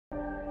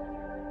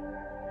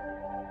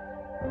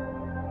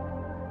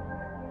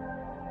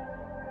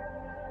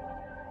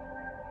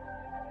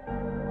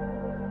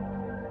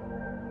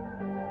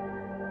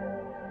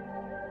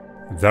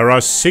There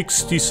are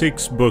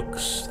 66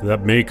 books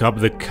that make up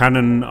the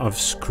canon of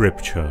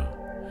Scripture,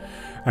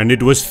 and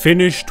it was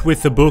finished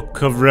with the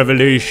book of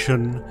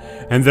Revelation,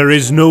 and there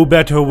is no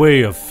better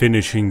way of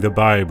finishing the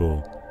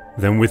Bible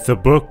than with the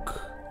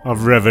book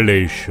of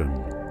Revelation.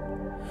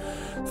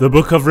 The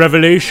book of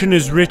Revelation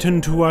is written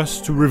to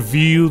us to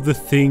reveal the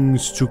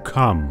things to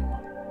come.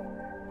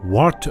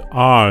 What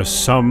are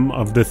some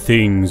of the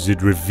things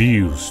it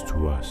reveals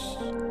to us?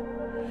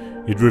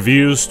 It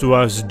reveals to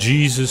us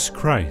Jesus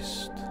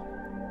Christ.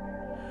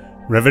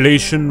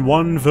 Revelation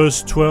 1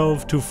 verse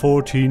 12 to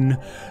 14,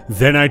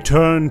 Then I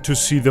turned to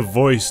see the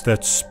voice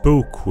that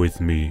spoke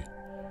with me.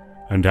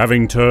 And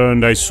having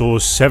turned, I saw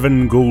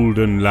 7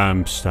 golden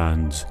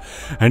lampstands,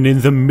 and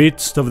in the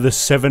midst of the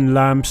 7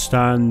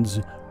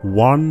 lampstands,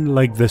 one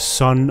like the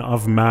Son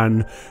of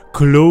Man,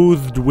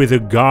 clothed with a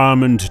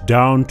garment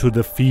down to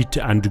the feet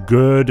and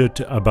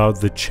girded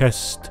about the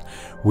chest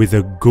with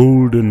a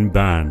golden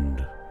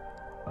band.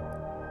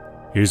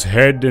 His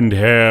head and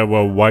hair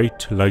were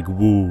white like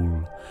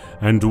wool,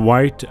 and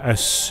white as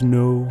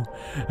snow,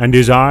 and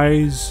his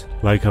eyes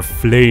like a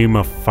flame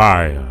of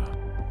fire.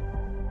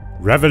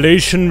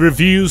 Revelation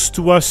reveals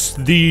to us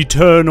the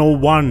Eternal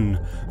One,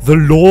 the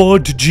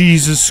Lord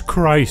Jesus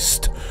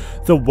Christ,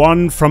 the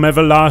one from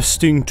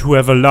everlasting to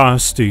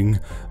everlasting.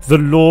 The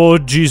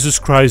Lord Jesus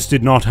Christ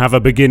did not have a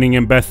beginning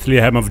in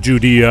Bethlehem of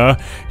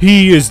Judea.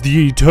 He is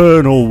the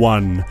Eternal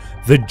One,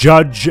 the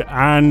Judge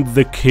and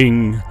the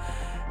King.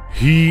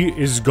 He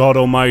is God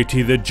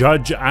Almighty, the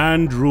Judge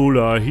and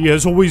Ruler. He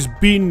has always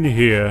been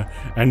here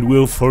and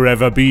will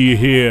forever be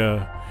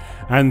here.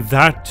 And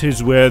that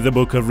is where the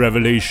book of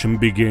Revelation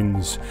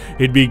begins.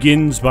 It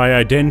begins by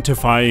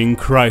identifying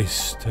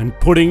Christ and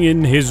putting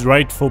in his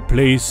rightful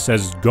place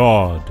as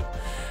God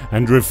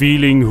and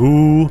revealing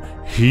who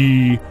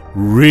he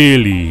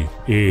really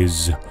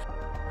is.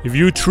 If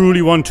you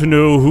truly want to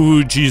know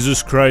who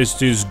Jesus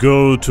Christ is,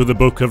 go to the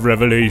book of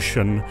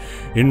Revelation.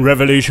 In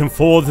Revelation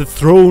 4, the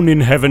throne in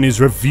heaven is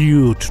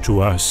revealed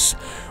to us.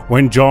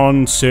 When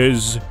John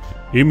says,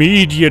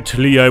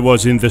 Immediately I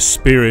was in the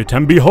Spirit,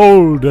 and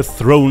behold, a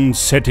throne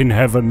set in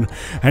heaven,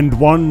 and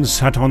one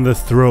sat on the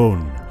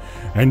throne.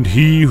 And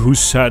he who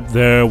sat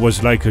there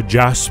was like a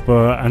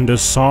jasper and a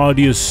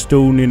sardius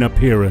stone in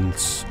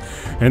appearance.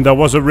 And there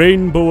was a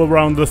rainbow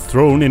around the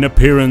throne in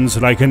appearance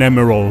like an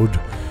emerald.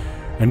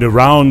 And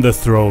around the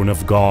throne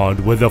of God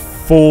were the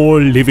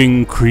 4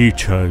 living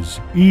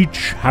creatures,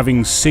 each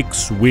having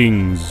 6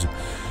 wings,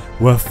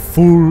 were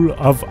full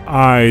of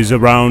eyes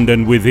around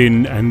and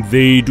within, and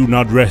they do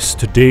not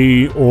rest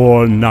day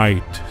or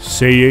night,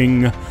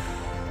 saying,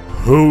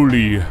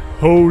 Holy,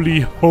 holy,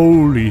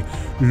 holy,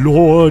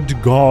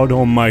 Lord God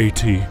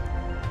Almighty.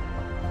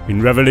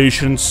 In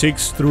Revelation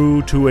 6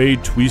 through to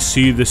 8, we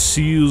see the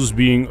seals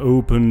being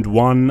opened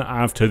one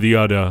after the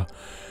other,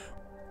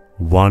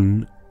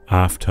 one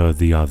after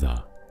the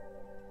other.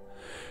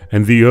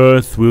 And the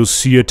earth will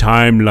see a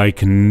time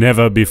like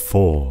never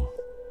before.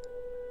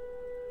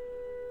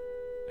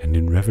 And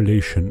in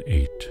Revelation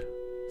 8,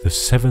 the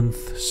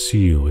 7th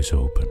seal is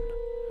open,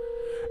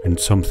 and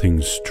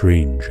something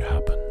strange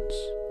happens.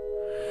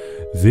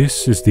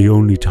 This is the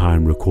only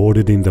time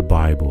recorded in the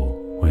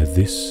Bible where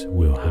this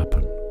will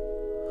happen.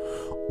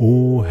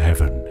 All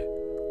heaven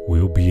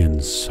will be in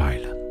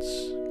silence.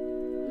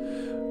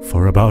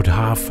 For about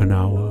half an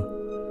hour,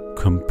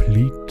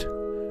 complete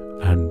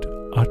and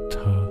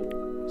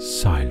utter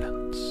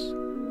silence.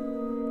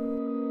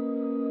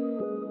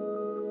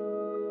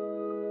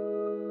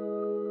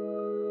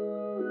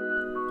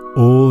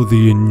 All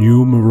the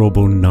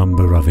innumerable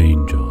number of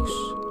angels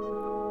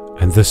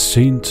and the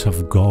saints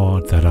of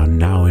God that are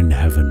now in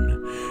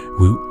heaven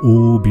will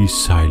all be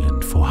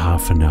silent for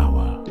half an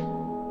hour.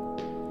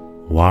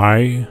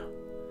 Why?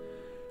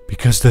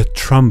 Because the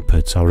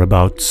trumpets are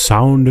about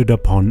sounded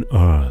upon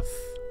earth.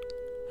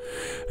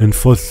 And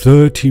for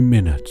 30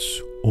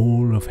 minutes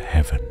all of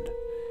heaven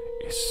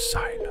is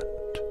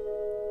silent.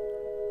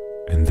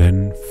 And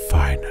then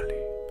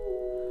finally,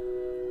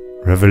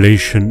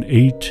 Revelation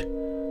 8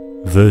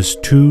 verse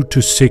 2 to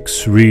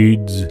 6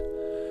 reads,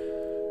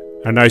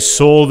 And I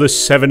saw the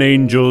 7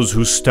 angels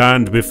who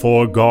stand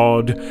before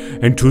God,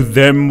 and to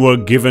them were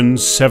given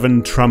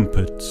 7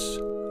 trumpets.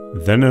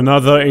 Then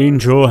another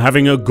angel,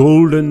 having a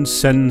golden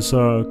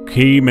censer,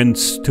 came and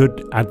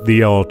stood at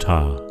the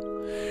altar.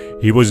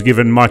 He was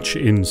given much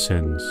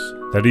incense,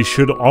 that he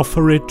should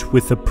offer it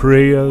with the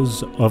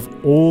prayers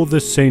of all the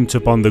saints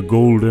upon the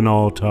golden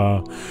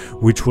altar,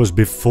 which was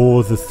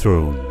before the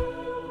throne.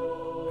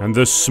 And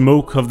the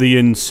smoke of the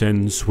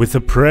incense, with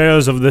the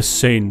prayers of the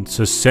saints,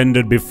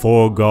 ascended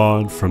before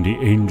God from the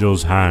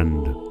angel's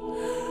hand.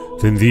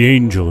 Then the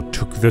angel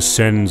took the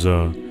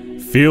censer,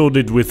 filled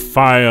it with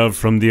fire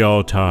from the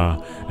altar,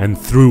 and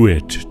threw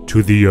it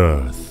to the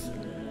earth.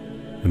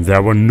 And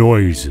there were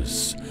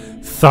noises,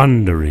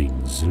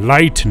 thunderings,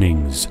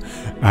 lightnings,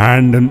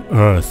 and an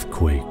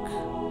earthquake.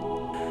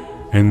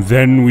 And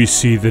then we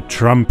see the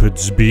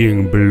trumpets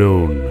being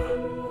blown.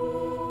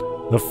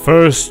 The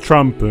first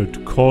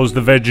trumpet caused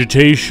the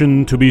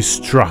vegetation to be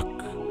struck,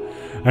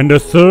 and a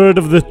third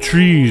of the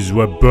trees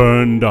were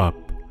burned up,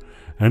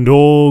 and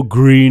all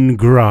green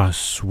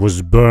grass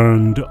was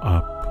burned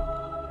up.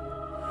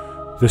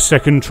 The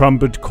second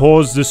trumpet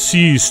caused the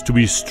seas to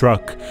be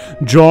struck.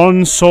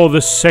 John saw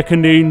the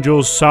second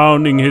angel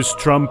sounding his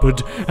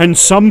trumpet, and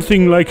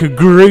something like a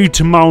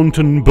great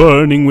mountain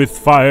burning with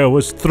fire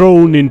was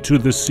thrown into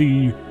the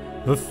sea.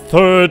 The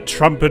third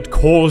trumpet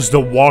caused the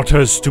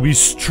waters to be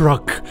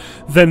struck.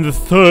 Then the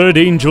third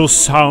angel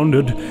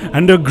sounded,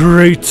 and a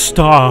great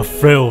star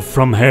fell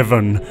from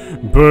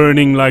heaven,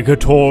 burning like a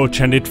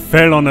torch, and it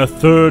fell on a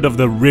third of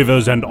the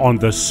rivers and on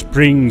the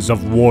springs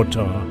of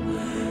water.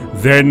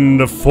 Then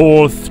the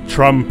fourth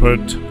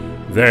trumpet,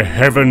 the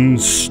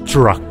heavens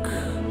struck.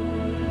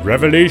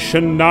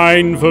 Revelation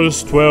 9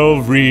 verse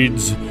 12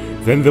 reads,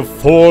 Then the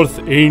fourth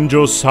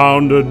angel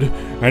sounded,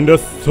 and a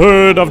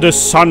third of the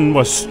sun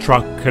was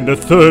struck, and a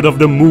third of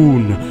the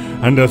moon,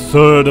 and a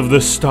third of the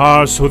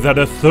stars, so that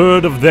a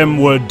third of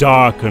them were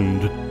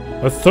darkened.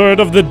 A third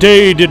of the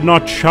day did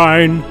not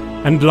shine,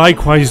 and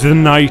likewise the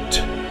night.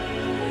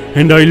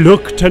 And I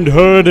looked and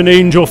heard an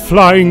angel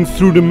flying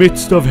through the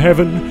midst of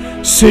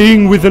heaven,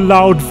 saying with a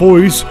loud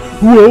voice,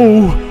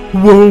 Woe,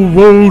 woe,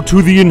 woe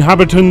to the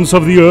inhabitants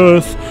of the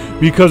earth,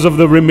 because of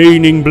the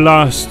remaining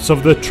blasts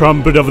of the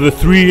trumpet of the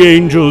three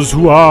angels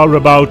who are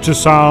about to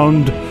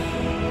sound.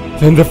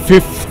 Then the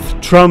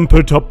fifth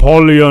trumpet,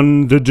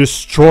 Apollyon the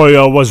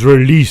destroyer, was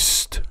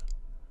released.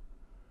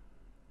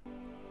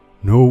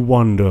 No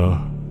wonder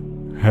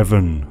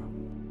heaven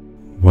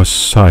was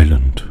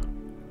silent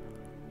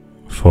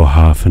for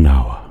half an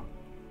hour.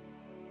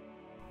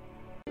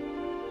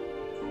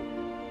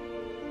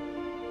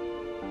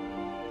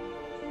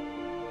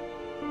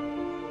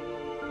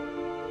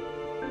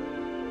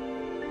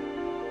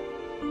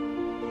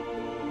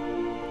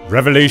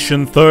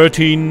 Revelation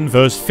 13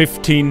 verse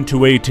 15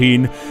 to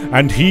 18,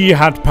 And he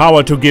had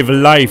power to give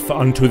life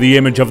unto the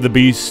image of the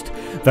beast,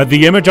 that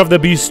the image of the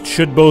beast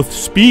should both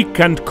speak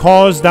and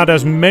cause that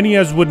as many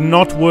as would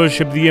not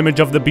worship the image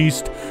of the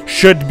beast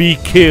should be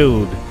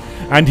killed.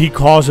 And he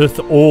causeth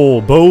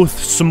all, both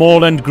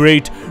small and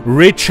great,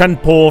 rich and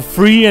poor,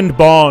 free and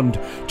bond,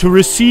 to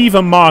receive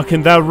a mark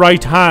in their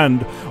right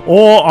hand,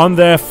 or on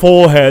their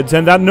foreheads,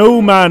 and that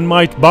no man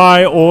might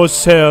buy or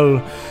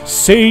sell,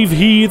 save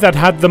he that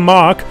had the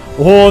mark,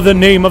 or the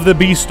name of the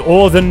beast,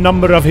 or the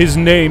number of his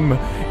name.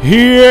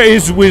 Here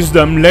is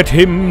wisdom. Let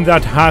him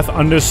that hath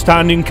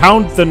understanding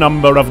count the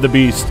number of the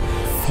beast,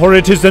 for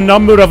it is the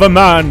number of a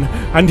man,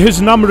 and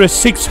his number is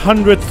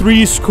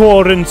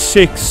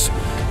 666.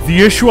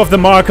 The issue of the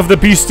mark of the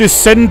beast is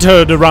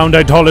centered around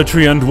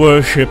idolatry and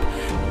worship.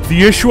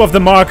 The issue of the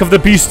mark of the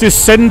beast is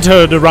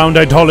centered around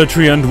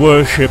idolatry and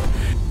worship.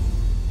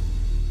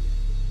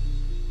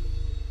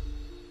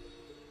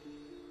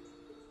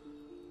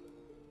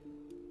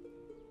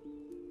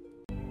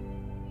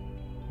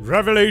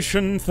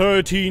 Revelation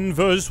 13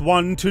 verse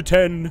 1 to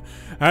 10,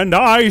 And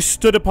I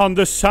stood upon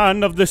the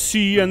sand of the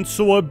sea, and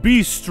saw a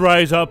beast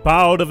rise up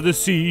out of the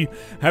sea,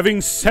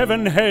 having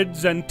 7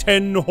 heads and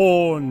 10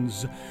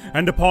 horns,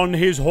 and upon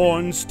his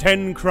horns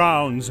 10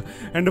 crowns,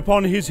 and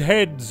upon his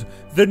heads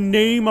the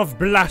name of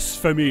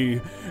blasphemy.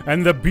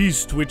 And the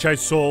beast which I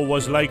saw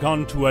was like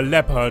unto a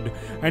leopard,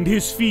 and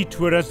his feet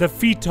were as the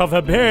feet of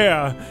a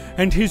bear,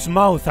 and his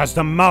mouth as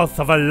the mouth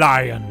of a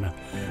lion.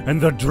 And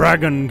the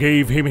dragon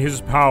gave him his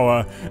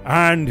power,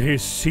 and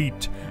his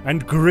seat,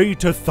 and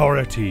great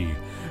authority.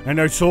 And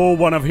I saw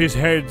one of his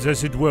heads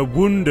as it were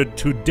wounded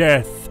to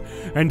death,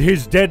 and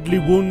his deadly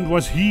wound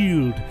was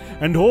healed,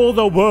 and all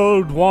the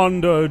world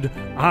wandered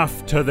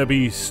after the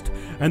beast.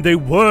 And they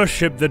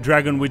worshipped the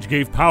dragon which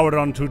gave power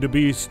unto the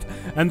beast,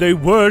 and they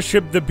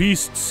worshipped the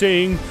beast,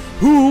 saying,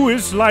 Who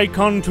is like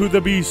unto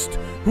the beast?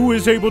 Who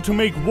is able to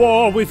make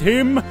war with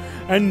him?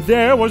 And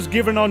there was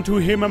given unto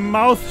him a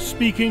mouth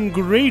speaking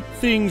great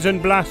things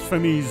and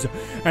blasphemies,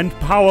 and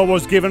power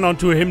was given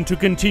unto him to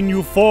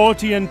continue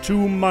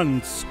 42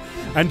 months.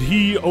 And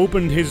he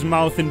opened his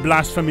mouth in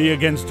blasphemy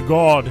against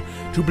God,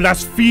 to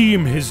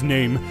blaspheme his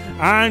name,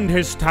 and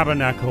his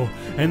tabernacle,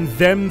 and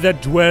them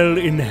that dwell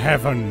in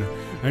heaven.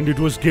 And it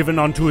was given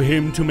unto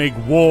him to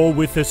make war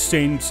with the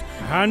saints,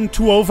 and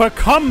to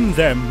overcome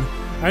them.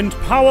 And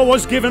power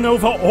was given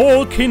over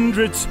all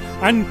kindreds,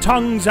 and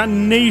tongues,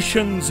 and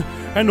nations,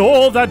 and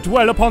all that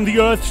dwell upon the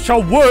earth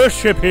shall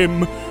worship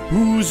him,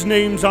 whose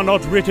names are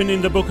not written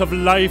in the book of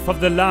life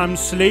of the Lamb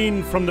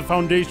slain from the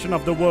foundation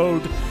of the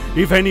world.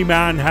 If any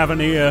man have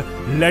an ear,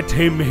 let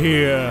him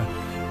hear.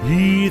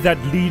 He that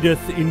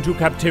leadeth into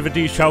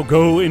captivity shall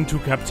go into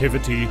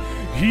captivity.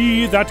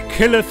 He that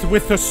killeth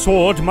with the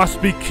sword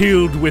must be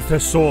killed with the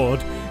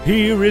sword.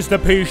 Here is the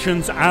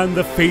patience and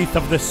the faith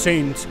of the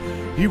saints.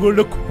 He will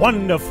look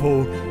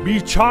wonderful,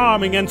 be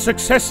charming and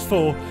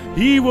successful.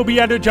 He will be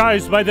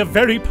energized by the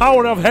very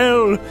power of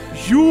hell.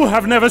 You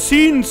have never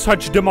seen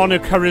such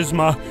demonic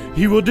charisma.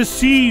 He will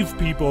deceive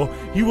people.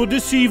 He will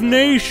deceive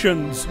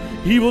nations.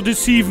 He will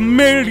deceive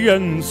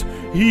millions.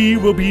 He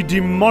will be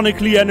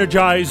demonically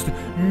energized.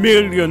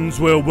 Millions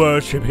will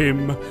worship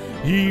him.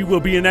 He will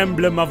be an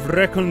emblem of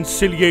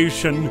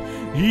reconciliation.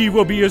 He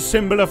will be a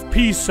symbol of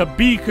peace, a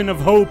beacon of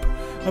hope,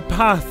 a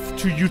path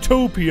to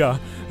utopia,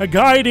 a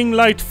guiding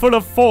light full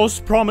of false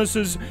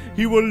promises.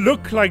 He will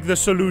look like the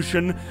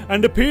solution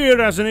and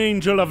appear as an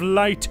angel of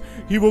light.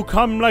 He will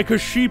come like a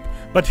sheep,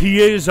 but he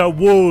is a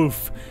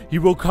wolf. He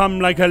will come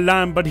like a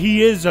lamb, but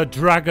he is a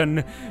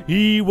dragon.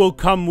 He will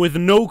come with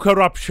no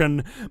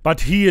corruption,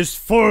 but he is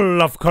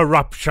full of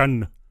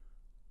corruption.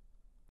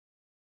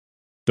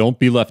 Don't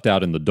be left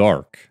out in the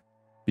dark.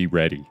 Be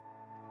ready.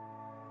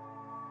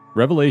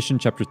 Revelation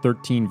chapter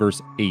 13,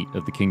 verse 8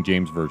 of the King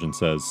James Version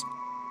says,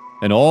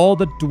 "And all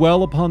that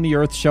dwell upon the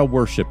earth shall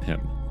worship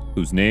him,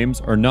 whose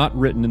names are not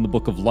written in the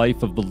book of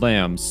life of the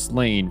Lamb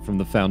slain from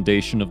the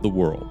foundation of the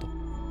world."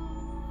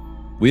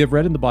 We have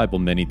read in the Bible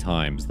many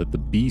times that the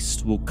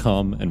beast will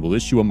come and will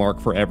issue a mark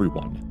for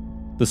everyone.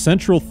 The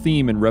central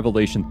theme in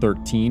Revelation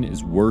 13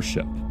 is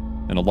worship,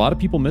 and a lot of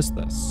people miss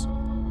this.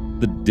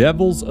 The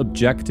devil's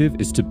objective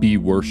is to be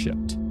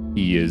worshipped.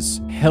 He is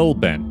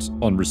hell-bent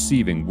on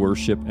receiving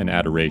worship and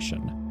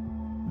adoration.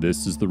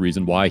 This is the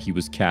reason why he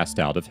was cast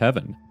out of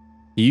heaven.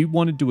 He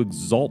wanted to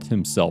exalt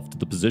himself to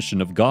the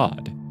position of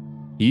God.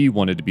 He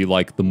wanted to be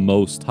like the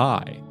Most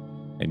High,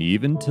 and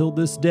even till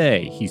this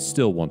day, he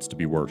still wants to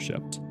be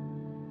worshipped.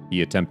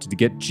 He attempted to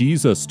get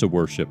Jesus to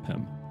worship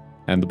him,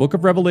 and the book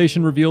of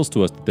Revelation reveals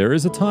to us that there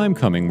is a time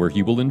coming where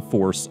he will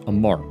enforce a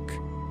mark.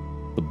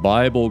 The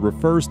Bible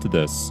refers to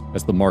this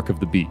as the mark of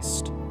the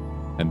beast,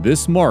 and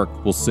this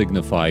mark will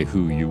signify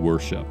who you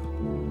worship.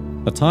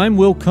 A time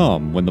will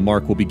come when the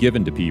mark will be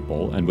given to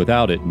people, and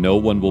without it, no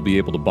one will be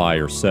able to buy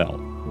or sell.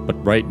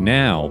 But right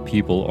now,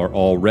 people are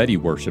already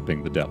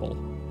worshiping the devil.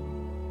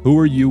 Who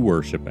are you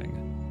worshiping?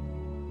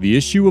 The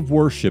issue of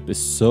worship is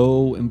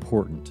so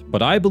important,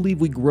 but I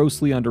believe we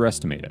grossly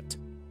underestimate it.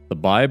 The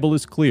Bible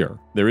is clear.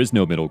 There is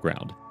no middle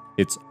ground.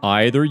 It's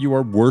either you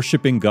are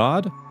worshiping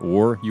God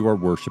or you are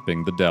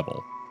worshiping the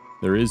devil.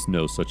 There is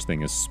no such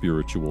thing as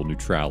spiritual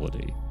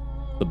neutrality.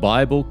 The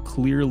Bible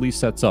clearly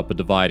sets up a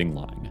dividing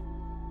line.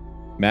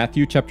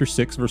 Matthew chapter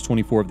 6, verse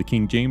 24 of the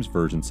King James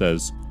Version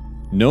says,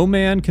 "No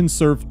man can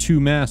serve two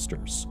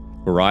masters,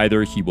 for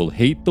either he will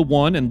hate the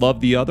one and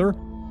love the other,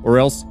 or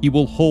else he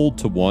will hold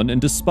to one and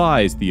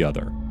despise the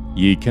other.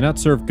 Ye cannot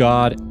serve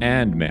God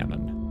and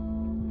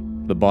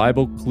mammon." The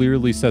Bible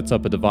clearly sets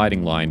up a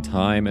dividing line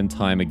time and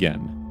time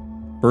again.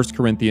 1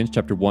 Corinthians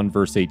chapter 1,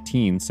 verse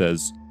 18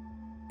 says,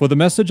 "For the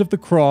message of the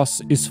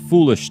cross is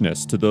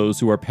foolishness to those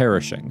who are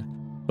perishing,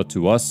 but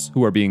to us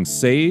who are being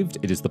saved,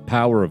 it is the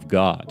power of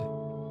God."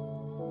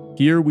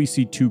 Here we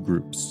see two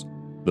groups,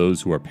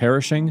 those who are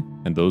perishing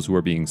and those who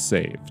are being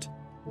saved.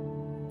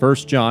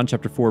 1 John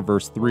chapter 4,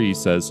 verse 3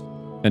 says,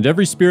 "And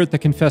every spirit that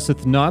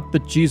confesseth not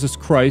that Jesus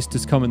Christ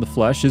is come in the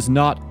flesh is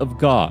not of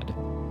God.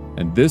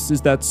 And this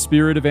is that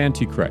spirit of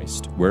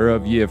Antichrist,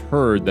 whereof ye have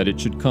heard that it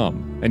should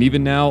come, and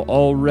even now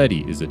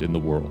already is it in the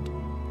world."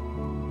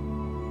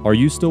 Are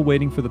you still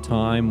waiting for the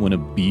time when a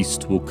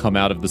beast will come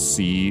out of the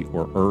sea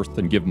or earth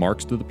and give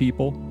marks to the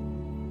people?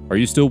 Are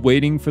you still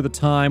waiting for the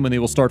time when they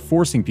will start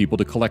forcing people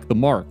to collect the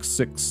mark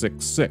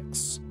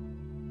 666?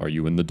 Are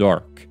you in the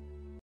dark?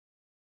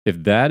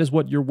 If that is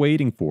what you're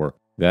waiting for,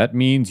 that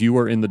means you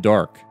are in the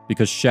dark,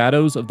 because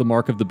shadows of the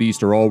mark of the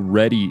beast are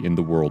already in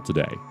the world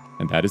today,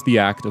 and that is the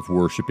act of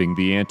worshiping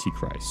the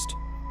Antichrist.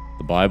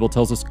 The Bible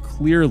tells us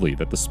clearly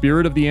that the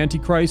spirit of the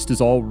Antichrist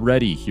is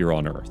already here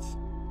on earth.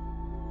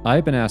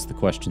 I've been asked the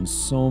question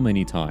so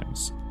many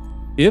times.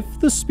 If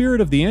the spirit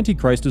of the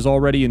Antichrist is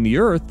already in the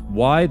earth,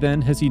 why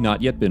then has he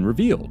not yet been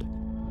revealed?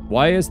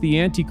 Why has the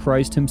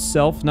Antichrist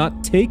himself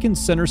not taken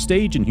center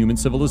stage in human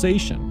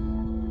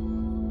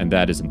civilization? And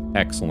that is an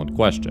excellent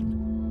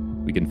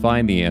question. We can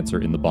find the answer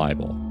in the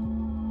Bible.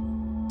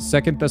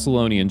 2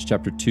 Thessalonians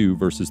chapter 2,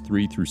 verses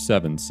 3 through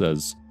 7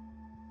 says,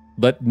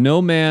 "Let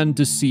no man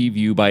deceive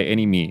you by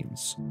any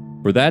means,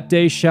 for that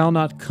day shall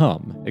not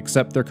come,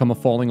 except there come a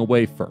falling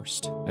away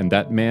first, and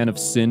that man of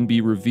sin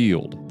be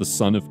revealed, the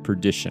son of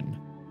perdition,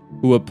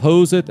 who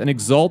opposeth and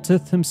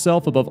exalteth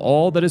himself above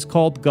all that is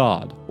called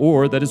God,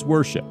 or that is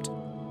worshipped,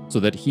 so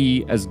that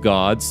he, as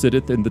God,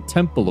 sitteth in the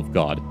temple of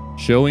God,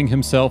 showing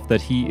himself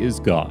that he is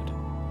God.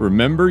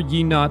 Remember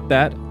ye not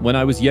that, when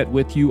I was yet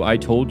with you, I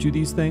told you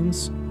these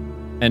things?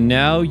 And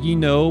now ye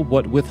know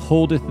what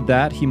withholdeth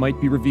that he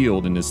might be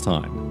revealed in his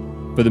time.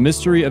 For the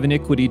mystery of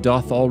iniquity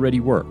doth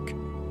already work.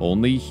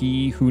 Only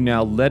he who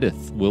now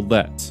letteth will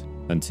let,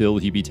 until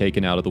he be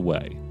taken out of the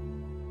way."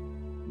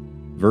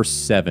 Verse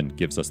 7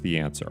 gives us the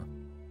answer.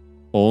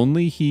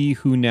 Only he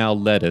who now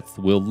letteth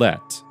will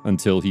let,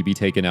 until he be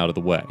taken out of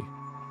the way.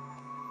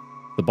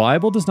 The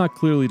Bible does not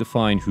clearly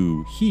define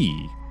who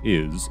he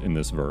is in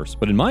this verse,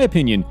 but in my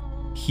opinion,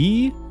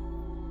 he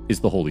is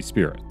the Holy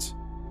Spirit.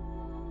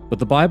 But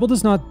the Bible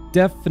does not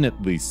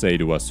definitely say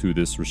to us who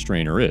this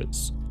restrainer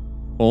is.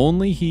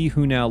 Only he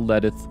who now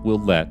letteth will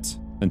let,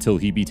 until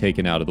he be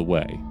taken out of the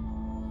way.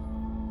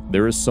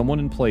 There is someone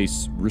in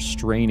place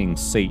restraining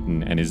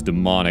Satan and his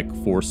demonic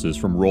forces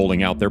from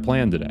rolling out their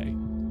plan today.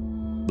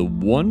 The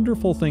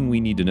wonderful thing we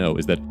need to know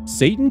is that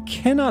Satan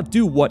cannot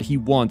do what he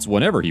wants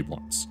whenever he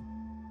wants.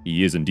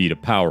 He is indeed a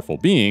powerful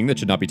being that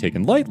should not be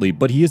taken lightly,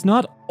 but he is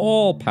not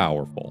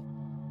all-powerful.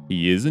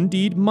 He is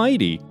indeed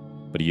mighty,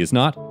 but he is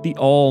not the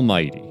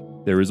Almighty.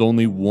 There is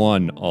only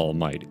one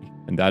Almighty,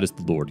 and that is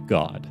the Lord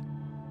God.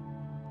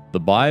 The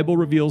Bible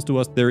reveals to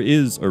us there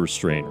is a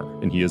restrainer,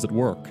 and he is at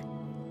work.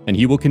 And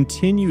he will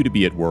continue to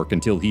be at work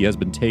until he has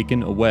been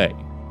taken away.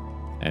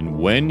 And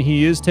when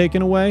he is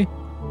taken away,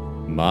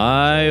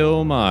 my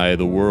oh my,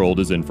 the world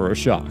is in for a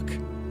shock.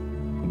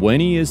 When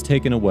he is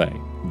taken away,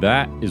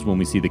 that is when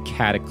we see the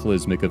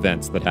cataclysmic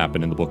events that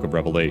happen in the book of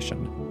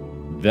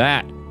Revelation.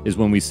 That is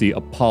when we see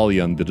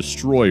Apollyon the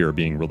Destroyer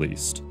being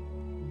released.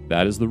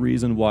 That is the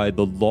reason why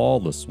the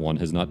lawless one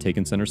has not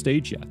taken center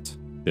stage yet.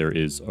 There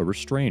is a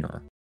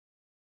restrainer.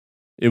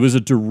 It was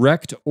a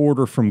direct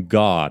order from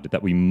God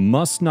that we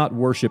must not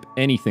worship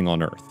anything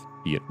on earth,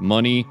 be it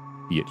money,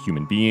 be it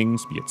human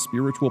beings, be it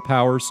spiritual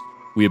powers.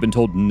 We have been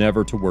told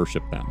never to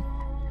worship them.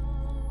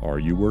 Are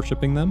you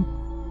worshiping them?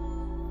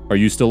 Are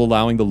you still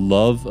allowing the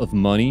love of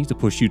money to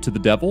push you to the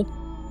devil?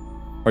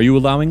 Are you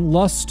allowing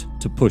lust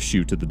to push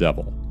you to the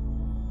devil?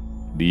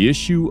 The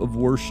issue of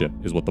worship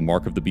is what the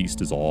mark of the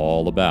beast is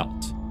all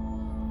about.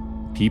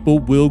 People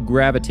will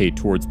gravitate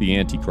towards the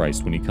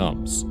Antichrist when he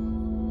comes.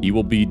 He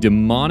will be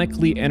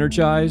demonically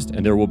energized,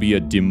 and there will be a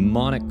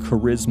demonic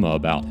charisma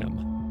about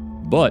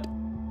him. But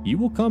he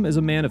will come as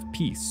a man of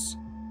peace.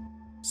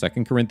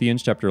 2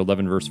 Corinthians chapter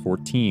 11, verse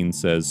 14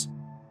 says,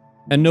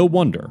 "And no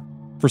wonder,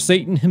 for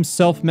Satan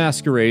himself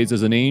masquerades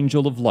as an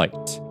angel of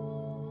light."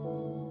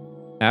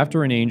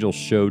 After an angel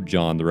showed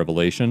John the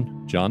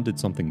revelation, John did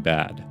something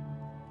bad.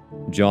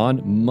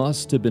 John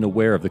must have been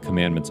aware of the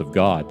commandments of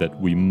God, that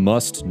we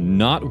must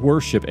not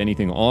worship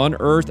anything on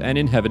earth and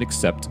in heaven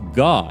except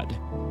God.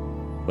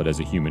 But as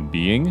a human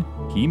being,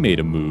 he made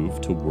a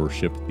move to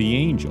worship the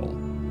angel.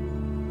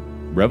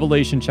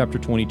 Revelation chapter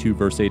 22,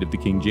 verse 8 of the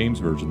King James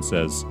Version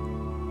says,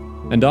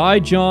 "And I,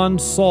 John,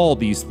 saw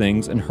these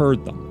things and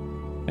heard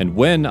them. And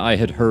when I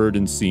had heard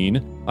and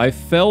seen, I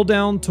fell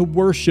down to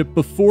worship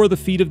before the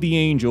feet of the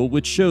angel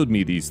which showed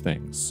me these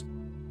things.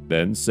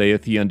 Then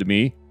saith he unto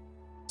me,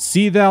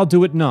 See thou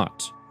do it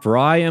not, for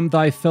I am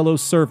thy fellow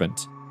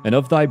servant, and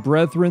of thy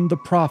brethren the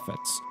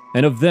prophets,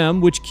 and of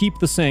them which keep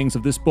the sayings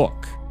of this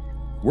book.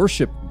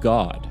 Worship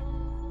God."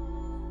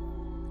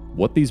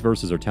 What these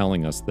verses are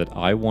telling us that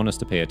I want us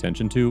to pay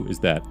attention to is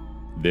that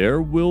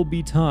there will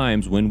be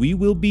times when we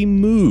will be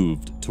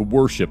moved to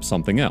worship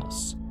something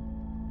else.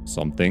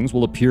 Some things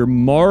will appear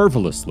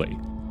marvelously,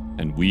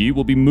 and we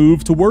will be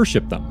moved to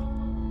worship them.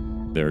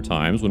 There are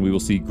times when we will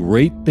see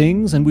great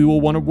things and we will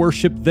want to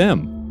worship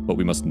them, but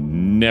we must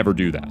never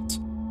do that.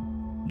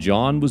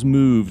 John was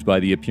moved by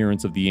the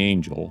appearance of the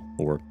angel,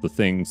 or the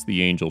things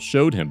the angel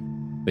showed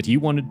him, that he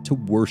wanted to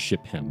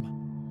worship him.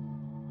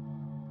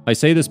 I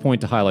say this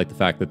point to highlight the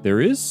fact that there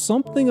is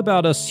something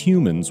about us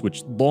humans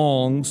which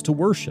longs to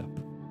worship.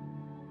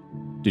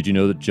 Did you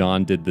know that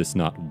John did this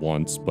not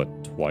once,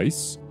 but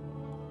twice?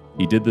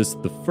 He did this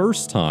the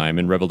first time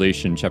in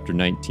Revelation chapter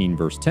 19,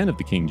 verse 10 of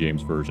the King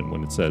James Version,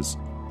 when it says,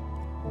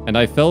 "And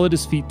I fell at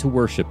his feet to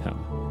worship him.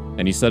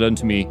 And he said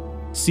unto me,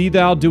 See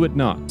thou do it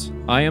not.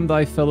 I am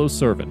thy fellow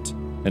servant,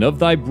 and of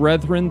thy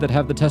brethren that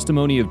have the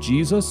testimony of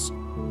Jesus,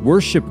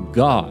 worship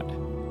God.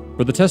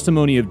 For the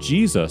testimony of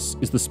Jesus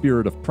is the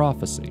spirit of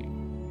prophecy."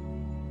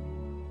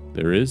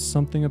 There is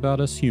something about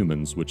us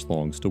humans which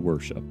longs to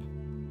worship.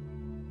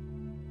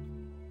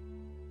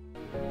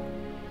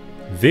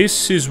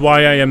 This is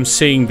why I am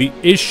saying the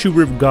issue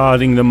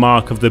regarding the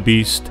mark of the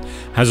beast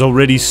has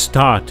already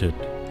started.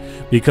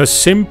 Because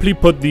simply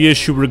put, the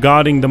issue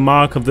regarding the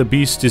mark of the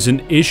beast is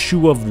an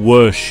issue of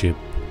worship.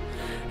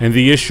 And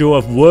the issue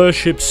of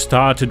worship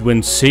started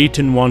when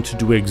Satan wanted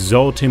to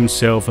exalt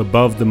himself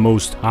above the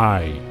Most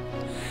High.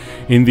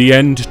 In the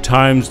end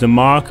times, the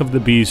mark of the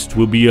beast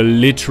will be a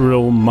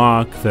literal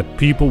mark that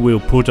people will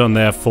put on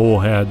their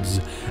foreheads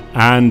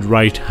and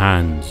right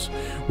hands,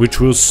 which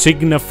will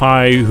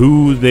signify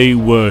who they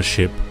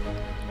worship.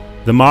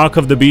 The mark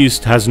of the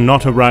beast has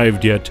not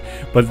arrived yet,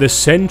 but the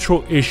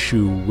central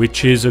issue,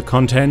 which is a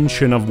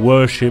contention of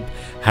worship,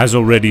 has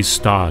already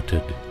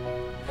started.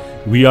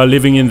 We are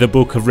living in the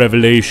book of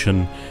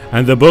Revelation,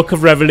 and the book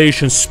of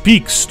Revelation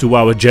speaks to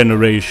our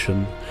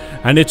generation,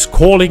 and it's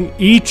calling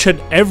each and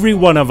every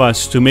one of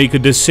us to make a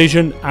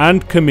decision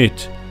and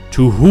commit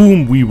to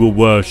whom we will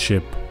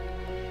worship.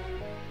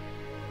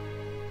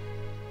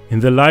 In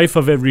the life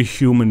of every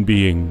human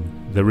being,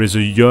 there is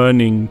a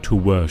yearning to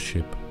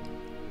worship.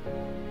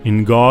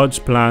 In God's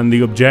plan,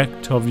 the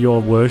object of your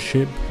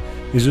worship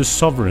is a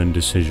sovereign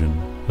decision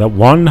that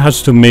one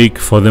has to make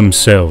for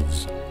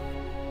themselves.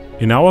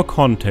 In our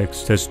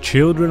context as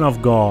children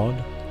of God,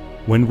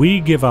 when we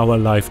give our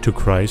life to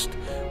Christ,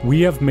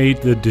 we have made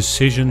the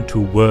decision to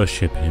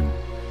worship Him.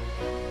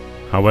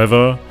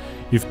 However,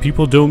 if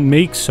people don't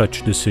make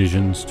such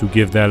decisions to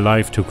give their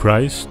life to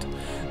Christ,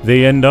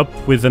 they end up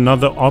with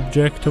another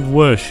object of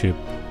worship.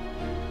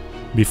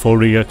 Before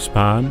we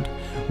expand,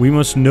 we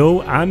must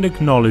know and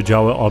acknowledge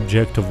our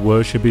object of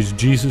worship is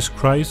Jesus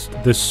Christ,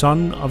 the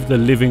Son of the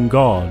living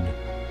God.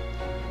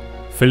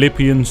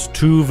 Philippians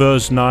 2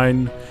 verse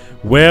 9,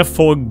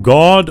 Wherefore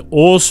God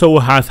also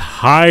hath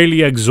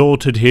highly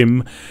exalted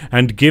him,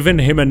 and given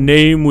him a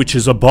name which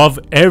is above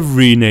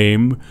every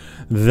name,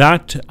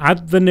 that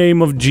at the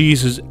name of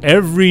Jesus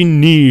every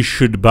knee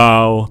should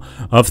bow,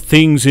 of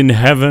things in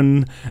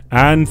heaven,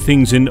 and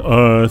things in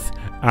earth,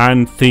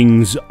 and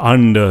things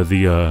under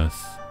the earth.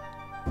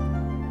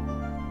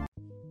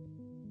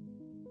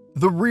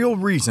 The real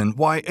reason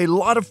why a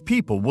lot of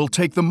people will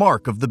take the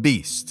mark of the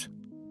beast.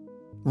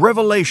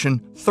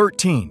 Revelation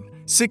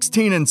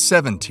 13:16 and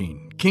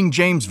 17, King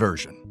James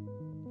Version.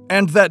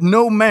 And that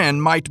no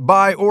man might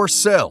buy or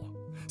sell,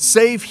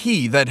 save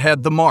he that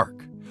had the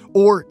mark,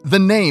 or the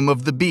name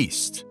of the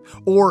beast,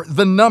 or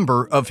the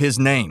number of his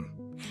name.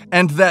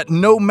 And that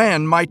no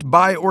man might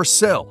buy or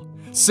sell,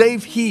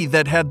 save he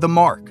that had the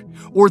mark,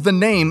 or the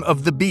name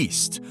of the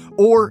beast,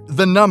 or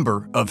the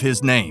number of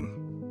his name.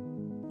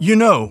 You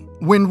know,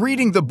 when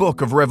reading the book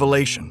of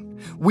Revelation,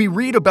 we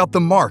read about the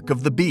mark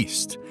of the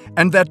beast,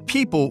 and that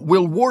people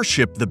will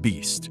worship the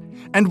beast,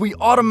 and we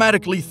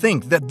automatically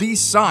think that these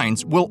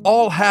signs will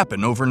all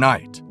happen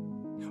overnight.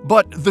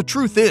 But the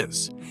truth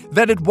is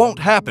that it won't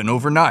happen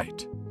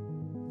overnight.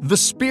 The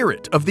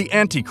spirit of the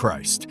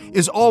Antichrist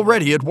is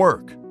already at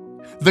work.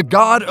 The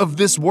god of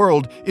this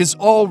world is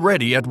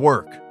already at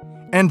work,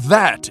 and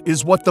that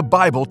is what the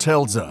Bible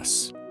tells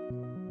us.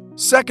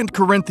 2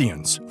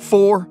 Corinthians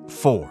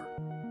 4:4.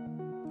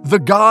 The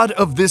god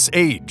of this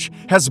age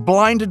has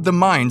blinded the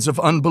minds of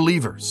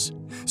unbelievers,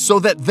 so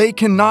that they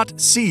cannot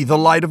see the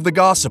light of the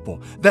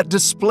gospel that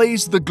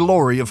displays the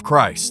glory of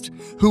Christ,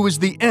 who is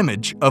the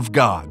image of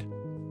God.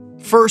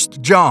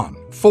 1 John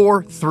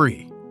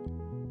 4:3.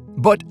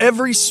 But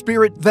every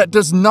spirit that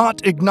does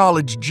not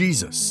acknowledge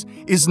Jesus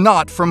is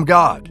not from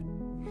God.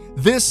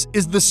 This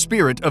is the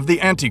spirit of the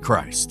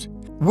Antichrist,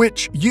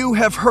 which you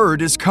have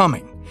heard is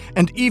coming,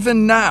 and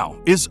even now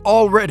is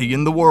already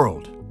in the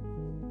world.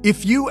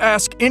 If you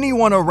ask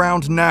anyone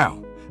around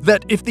now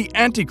that if the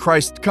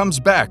Antichrist comes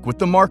back with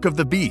the mark of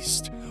the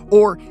beast,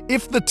 or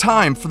if the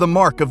time for the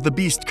mark of the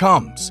beast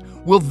comes,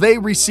 will they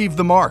receive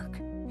the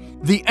mark?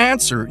 The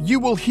answer you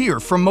will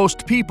hear from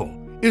most people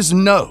is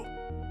no.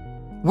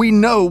 We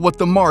know what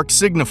the mark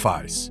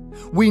signifies,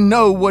 we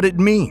know what it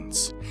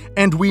means,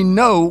 and we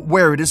know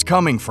where it is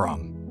coming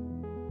from.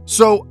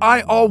 So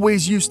I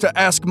always used to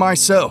ask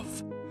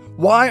myself,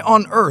 why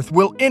on earth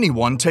will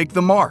anyone take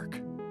the mark?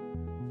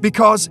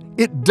 Because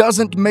it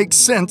doesn't make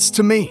sense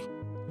to me.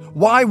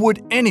 Why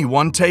would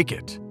anyone take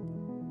it?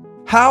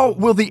 How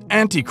will the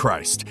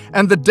Antichrist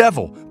and the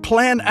devil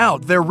plan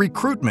out their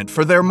recruitment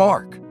for their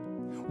mark?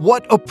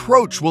 What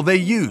approach will they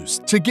use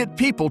to get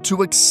people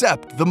to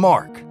accept the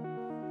mark?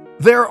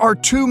 There are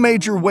two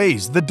major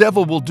ways the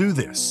devil will do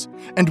this,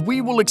 and we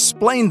will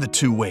explain the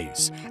two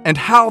ways and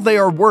how they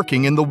are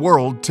working in the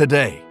world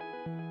today.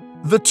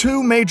 The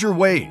two major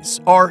ways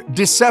are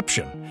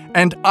deception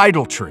and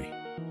idolatry.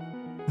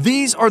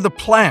 These are the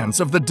plans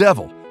of the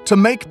devil to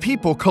make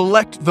people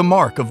collect the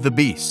mark of the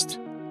beast.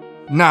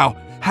 Now,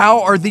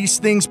 how are these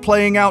things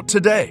playing out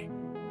today?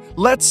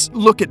 Let's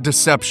look at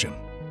deception.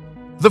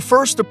 The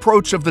first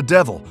approach of the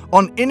devil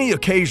on any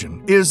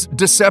occasion is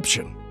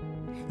deception.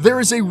 There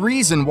is a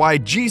reason why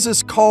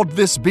Jesus called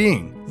this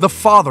being the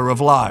father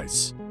of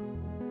lies.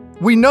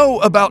 We know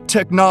about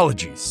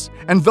technologies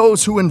and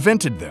those who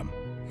invented them.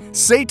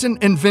 Satan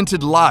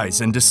invented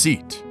lies and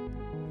deceit.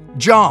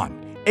 John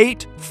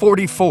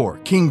 8:44,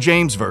 King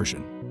James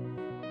Version.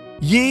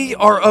 Ye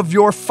are of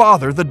your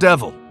father the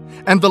devil,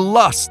 and the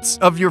lusts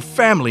of your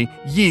family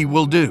ye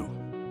will do.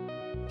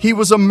 He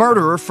was a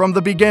murderer from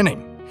the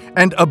beginning,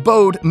 and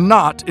abode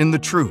not in the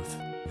truth,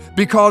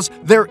 because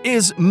there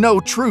is no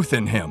truth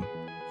in him.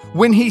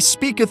 When he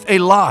speaketh a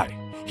lie,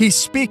 he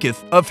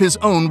speaketh of his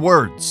own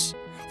words,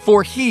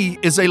 for he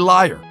is a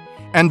liar,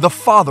 and the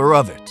father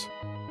of it.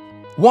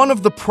 One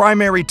of the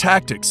primary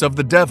tactics of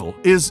the devil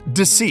is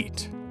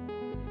deceit.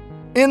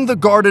 In the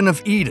Garden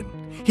of Eden,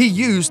 he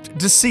used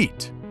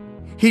deceit.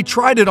 He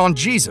tried it on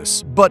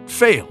Jesus, but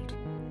failed.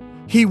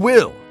 He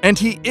will, and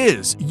he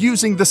is,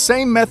 using the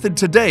same method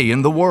today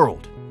in the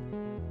world.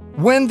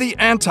 When the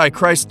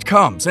Antichrist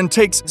comes and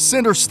takes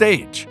center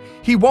stage,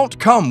 he won't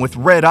come with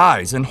red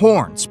eyes and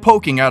horns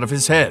poking out of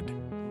his head.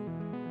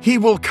 He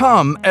will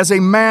come as a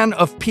man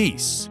of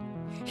peace.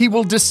 He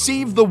will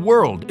deceive the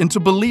world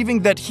into believing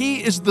that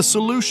he is the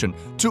solution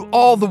to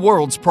all the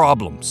world's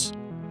problems.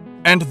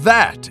 And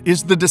that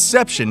is the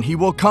deception he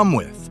will come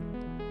with.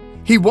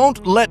 He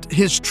won't let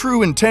his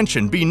true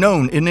intention be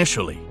known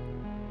initially.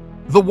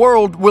 The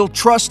world will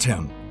trust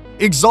him,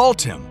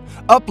 exalt him,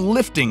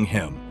 uplifting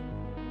him.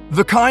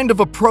 The kind of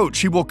approach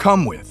he will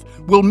come with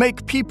will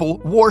make people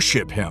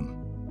worship him.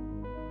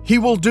 He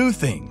will do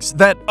things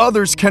that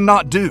others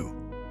cannot do.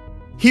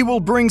 He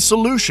will bring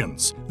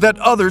solutions that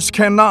others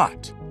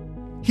cannot.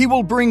 He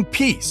will bring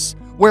peace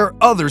where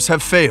others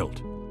have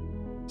failed.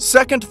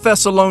 2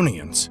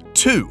 Thessalonians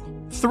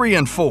 2:3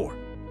 and 4.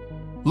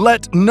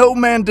 Let no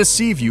man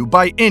deceive you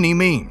by any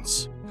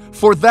means,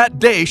 For that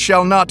day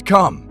shall not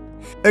come,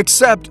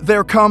 except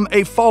there come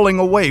a falling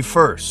away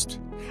first,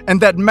 and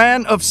that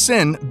man of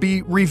sin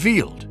be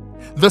revealed,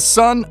 the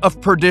son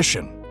of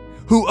perdition,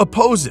 who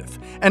opposeth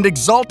and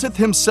exalteth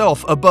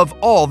himself above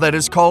all that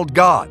is called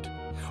God,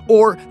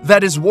 or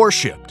that is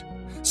worshipped,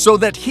 so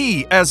that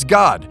he, as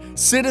God,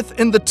 sitteth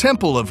in the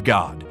temple of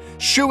God,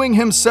 shewing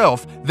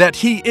himself that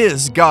he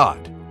is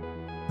God.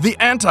 The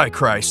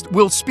Antichrist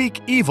will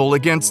speak evil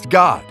against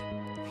God.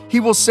 He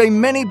will say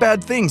many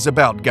bad things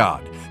about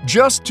God,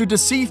 just to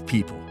deceive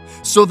people,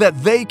 so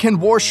that they can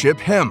worship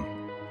him.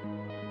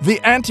 The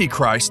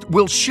Antichrist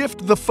will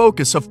shift the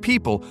focus of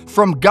people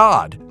from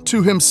God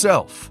to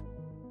himself.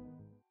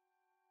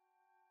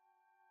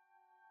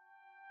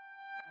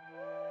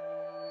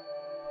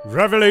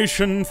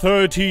 Revelation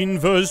 13,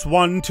 verse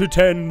 1 to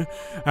 10.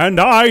 And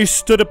I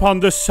stood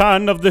upon the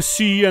sand of the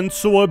sea, and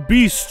saw a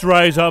beast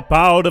rise up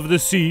out of the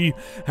sea,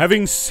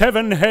 having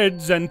 7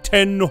 heads and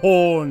 10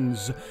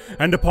 horns,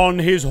 and upon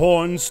his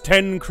horns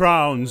 10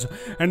 crowns,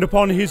 and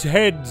upon his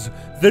heads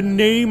the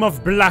name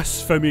of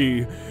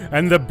blasphemy.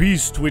 And the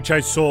beast which I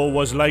saw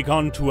was like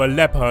unto a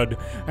leopard,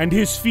 and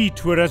his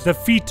feet were as the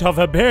feet of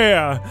a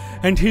bear,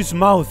 and his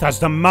mouth as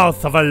the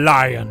mouth of a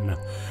lion.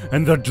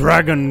 And the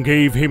dragon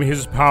gave him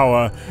his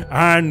power,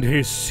 and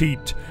his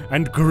seat,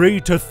 and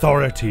great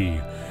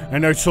authority.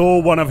 And I saw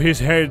one of his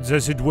heads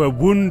as it were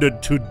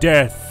wounded to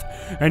death,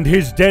 and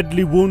his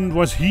deadly wound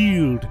was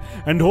healed,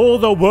 and all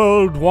the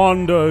world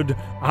wandered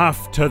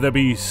after the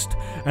beast.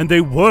 And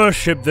they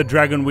worshipped the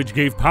dragon which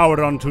gave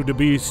power unto the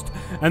beast,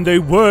 and they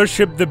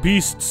worshipped the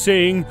beast,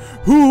 saying,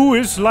 Who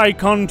is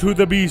like unto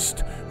the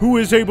beast? Who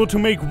is able to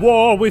make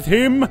war with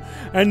him?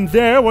 And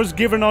there was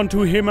given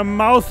unto him a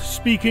mouth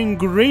speaking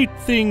great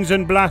things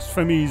and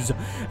blasphemies,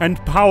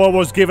 and power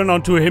was given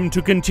unto him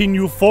to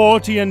continue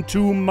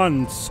 42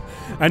 months.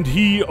 And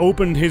he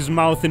opened his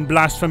mouth in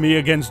blasphemy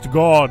against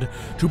God,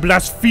 to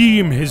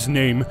blaspheme his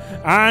name,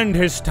 and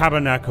his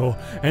tabernacle,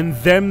 and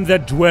them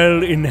that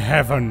dwell in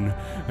heaven.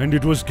 And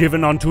it was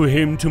given unto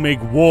him to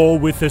make war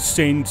with the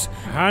saints,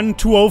 and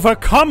to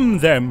overcome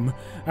them.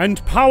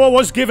 And power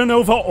was given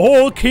over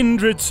all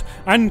kindreds,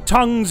 and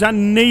tongues,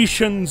 and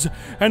nations,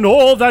 and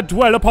all that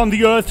dwell upon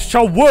the earth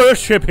shall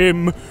worship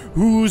him,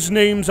 whose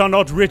names are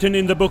not written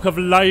in the book of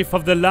life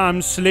of the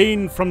Lamb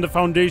slain from the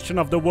foundation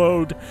of the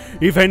world.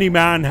 If any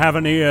man have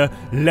an ear,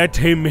 let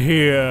him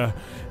hear.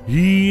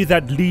 He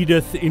that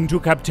leadeth into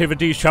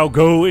captivity shall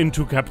go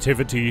into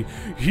captivity.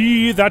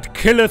 He that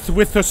killeth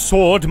with the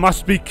sword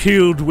must be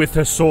killed with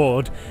the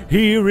sword.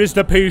 Here is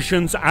the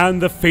patience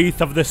and the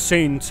faith of the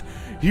saints.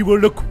 He will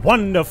look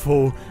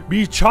wonderful,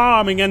 be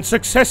charming and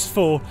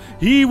successful.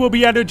 He will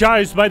be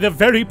energized by the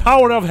very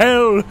power of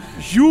hell.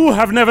 You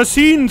have never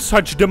seen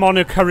such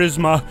demonic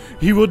charisma.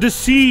 He will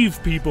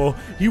deceive people.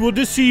 He will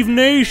deceive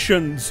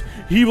nations.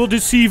 He will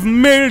deceive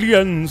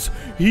millions.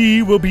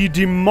 He will be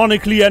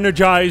demonically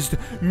energized.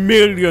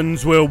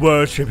 Millions will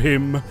worship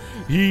him.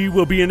 He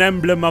will be an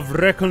emblem of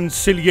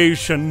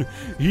reconciliation.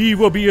 He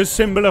will be a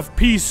symbol of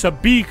peace, a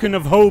beacon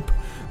of hope,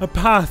 a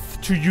path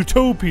to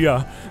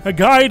utopia, a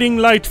guiding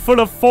light full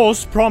of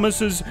false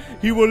promises.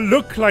 He will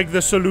look like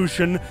the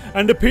solution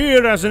and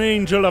appear as an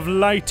angel of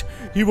light.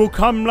 He will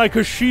come like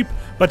a sheep,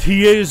 but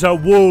he is a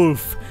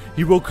wolf.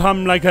 He will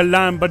come like a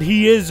lamb, but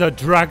he is a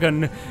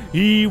dragon.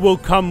 He will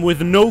come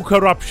with no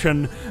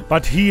corruption,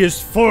 but he is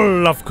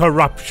full of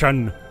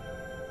corruption.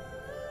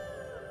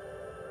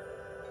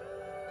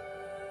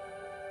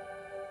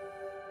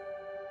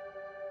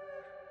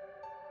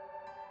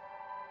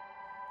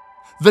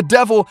 The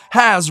devil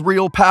has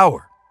real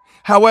power.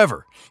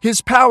 However, his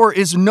power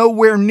is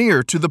nowhere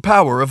near to the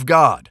power of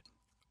God.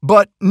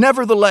 But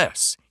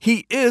nevertheless,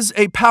 he is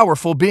a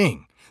powerful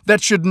being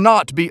that should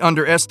not be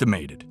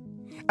underestimated.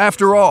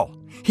 After all,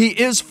 he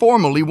is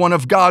formally one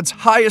of God's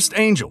highest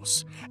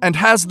angels and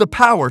has the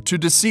power to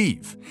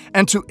deceive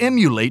and to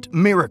emulate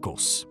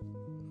miracles.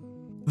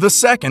 The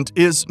second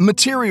is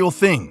material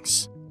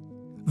things.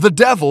 The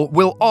devil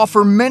will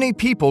offer many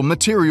people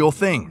material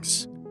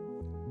things.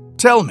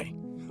 Tell me,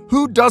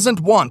 who doesn't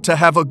want to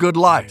have a good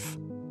life?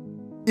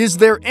 Is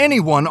there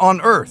anyone on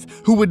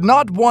earth who would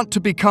not want to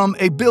become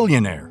a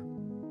billionaire?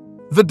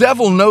 The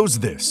devil knows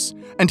this,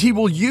 and he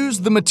will use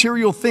the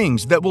material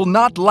things that will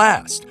not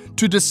last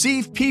to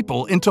deceive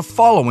people into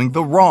following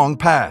the wrong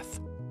path.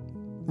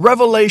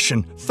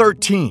 Revelation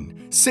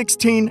 13,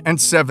 16,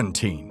 and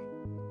 17.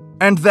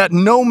 And that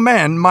no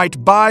man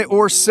might buy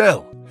or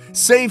sell,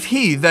 save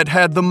he that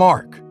had the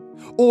mark,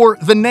 or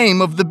the name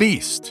of the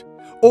beast,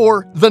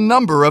 or the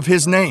number of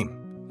his name.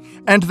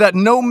 And that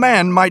no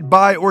man might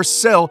buy or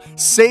sell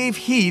save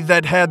he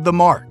that had the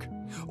mark,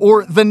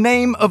 or the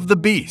name of the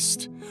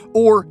beast,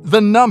 or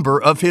the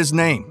number of his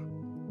name.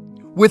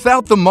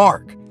 Without the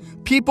mark,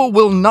 people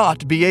will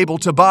not be able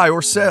to buy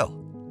or sell.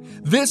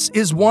 This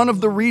is one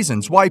of the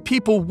reasons why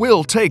people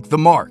will take the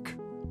mark.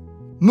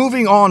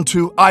 Moving on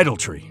to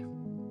idolatry.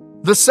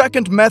 The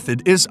second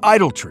method is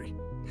idolatry,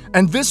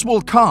 and this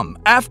will come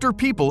after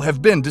people have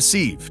been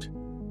deceived.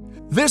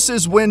 This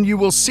is when you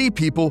will see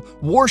people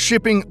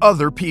worshiping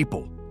other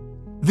people.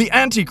 The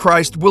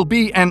Antichrist will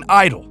be an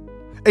idol,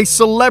 a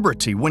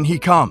celebrity when he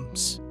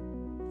comes.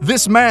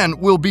 This man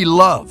will be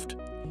loved.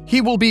 He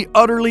will be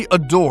utterly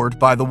adored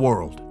by the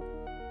world.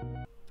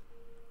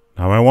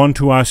 Now I want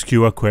to ask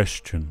you a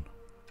question.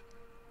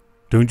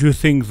 Don't you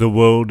think the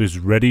world is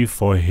ready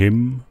for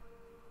him?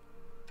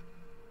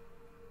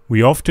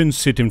 We often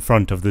sit in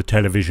front of the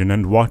television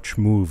and watch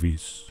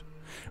movies.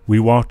 We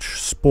watch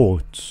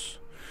sports.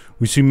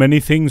 We see many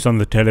things on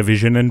the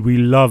television and we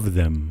love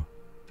them.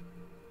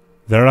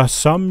 There are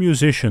some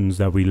musicians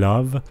that we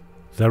love.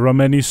 There are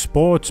many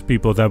sports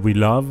people that we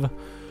love.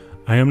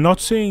 I am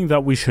not saying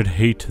that we should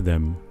hate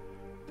them.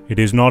 It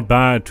is not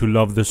bad to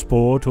love the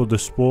sport or the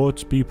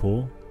sports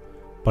people,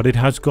 but it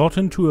has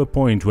gotten to a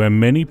point where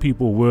many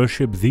people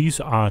worship these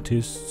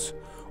artists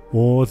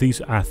or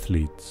these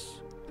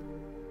athletes.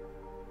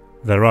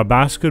 There are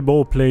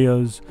basketball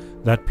players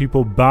that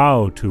people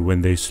bow to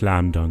when they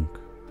slam dunk.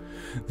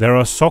 There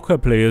are soccer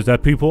players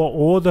that people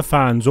or the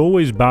fans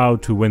always bow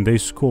to when they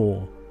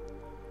score.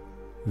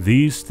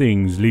 These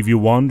things leave you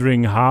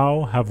wondering,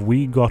 how have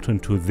we gotten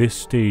to this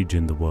stage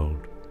in the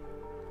world?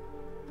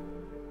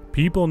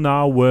 People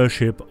now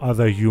worship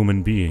other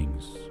human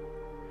beings.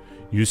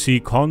 You see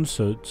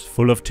concerts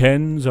full of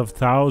tens of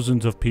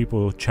thousands of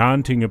people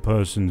chanting a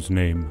person's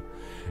name,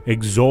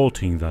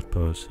 exalting that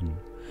person,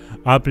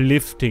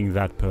 uplifting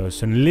that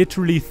person,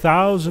 literally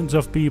thousands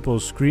of people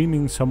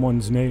screaming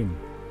someone's name.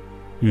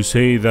 You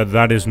say that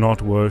that is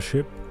not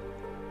worship?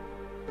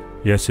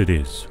 Yes, it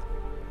is.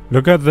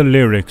 Look at the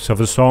lyrics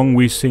of a song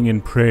we sing in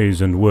praise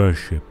and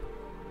worship.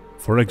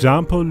 For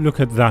example,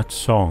 look at that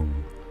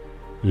song,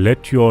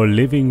 "Let Your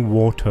Living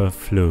Water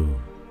Flow."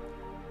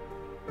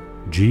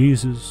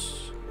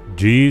 Jesus,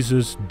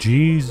 Jesus,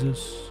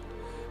 Jesus,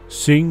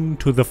 sing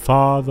to the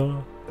Father,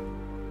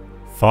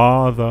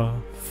 Father,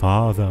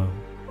 Father,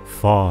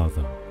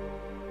 Father.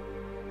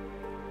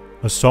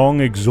 A song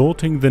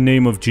exalting the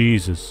name of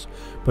Jesus,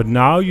 but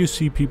now you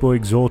see people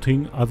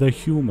exalting other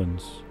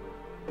humans.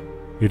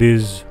 It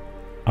is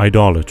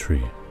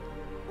idolatry.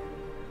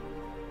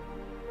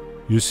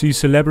 You see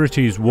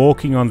celebrities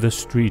walking on the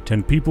street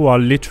and people are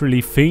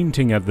literally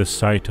fainting at the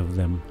sight of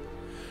them.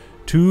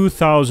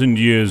 2,000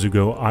 years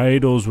ago,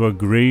 idols were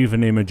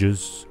graven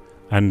images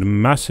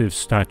and massive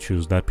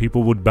statues that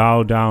people would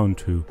bow down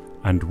to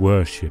and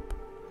worship.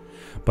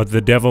 But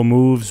the devil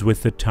moves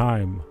with the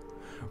time.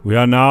 We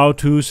are now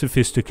too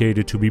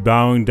sophisticated to be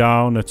bowing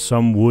down at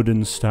some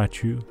wooden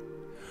statue.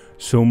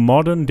 So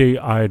modern day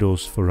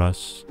idols for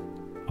us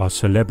are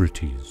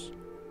celebrities.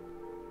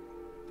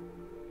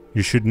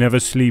 You should never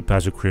sleep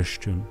as a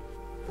Christian.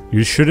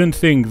 You shouldn't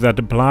think that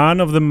the plan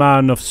of the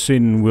man of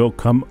sin will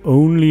come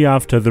only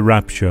after the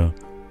rapture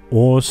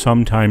or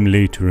sometime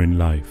later in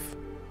life.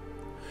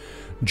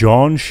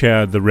 John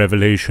shared the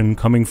revelation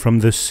coming from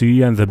the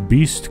sea and the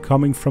beast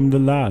coming from the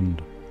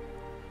land.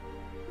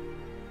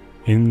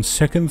 In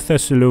 2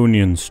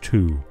 Thessalonians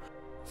 2,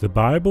 the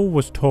Bible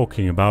was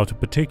talking about a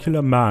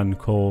particular man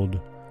called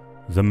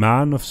the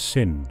man of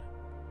sin.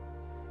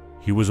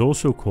 He was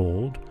also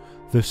called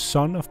the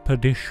son of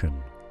perdition.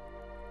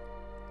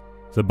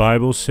 The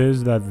Bible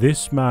says that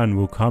this man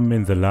will come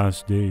in the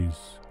last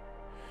days.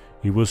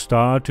 He will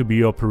start to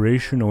be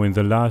operational in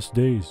the last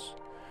days.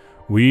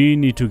 We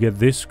need to get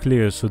this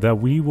clear so that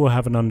we will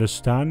have an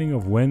understanding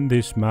of when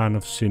this man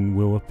of sin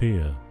will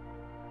appear.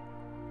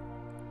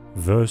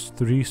 Verse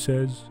 3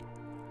 says,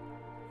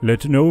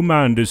 "Let no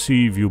man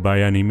deceive you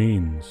by any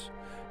means,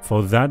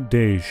 for that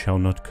day shall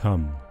not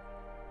come,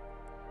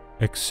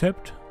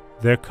 except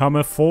there come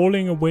a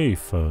falling away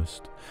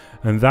first,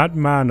 and that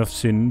man of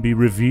sin be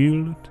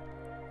revealed,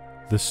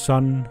 the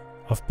son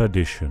of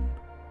perdition."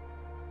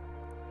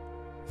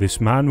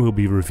 This man will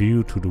be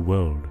revealed to the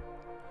world.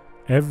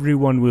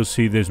 Everyone will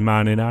see this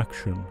man in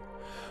action.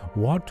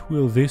 What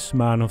will this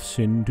man of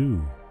sin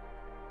do?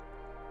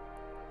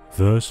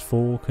 Verse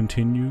 4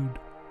 continued,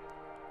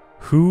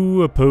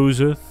 "Who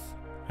opposeth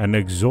and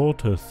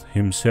exalteth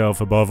himself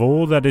above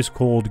all that is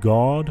called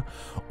God,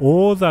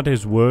 or that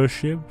is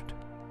worshipped,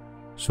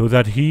 so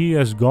that he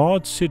as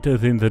God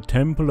sitteth in the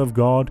temple of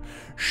God,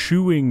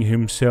 shewing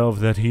himself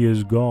that he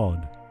is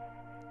God."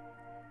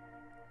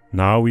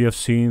 Now we have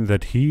seen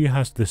that he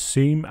has the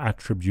same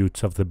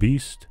attributes of the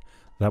beast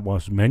that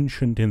was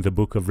mentioned in the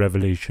book of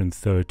Revelation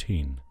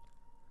 13.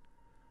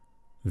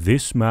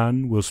 This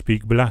man will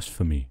speak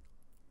blasphemy.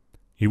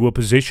 He will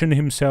position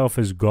himself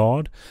as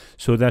God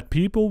so that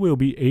people will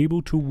be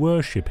able to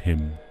worship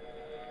him.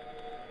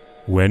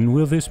 When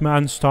will this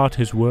man start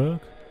his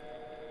work?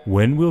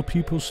 When will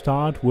people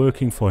start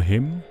working for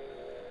him?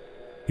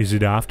 Is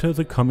it after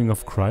the coming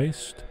of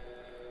Christ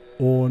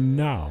or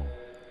now?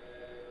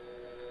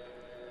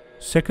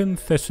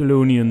 2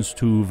 Thessalonians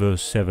 2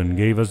 verse 7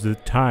 gave us the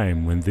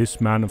time when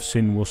this man of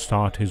sin will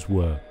start his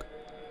work.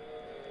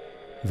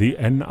 The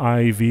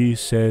NIV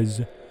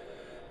says,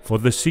 "For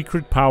the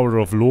secret power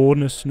of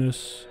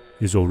lawlessness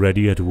is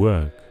already at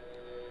work,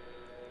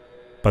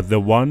 but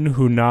the one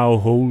who now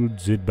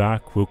holds it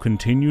back will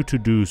continue to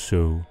do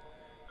so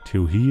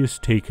till he is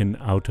taken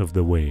out of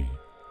the way."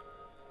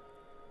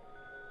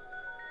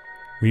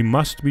 We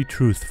must be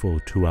truthful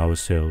to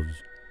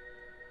ourselves.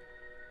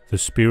 The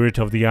spirit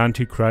of the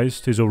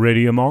Antichrist is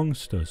already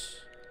amongst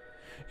us.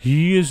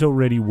 He is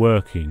already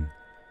working,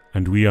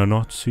 and we are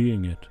not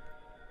seeing it.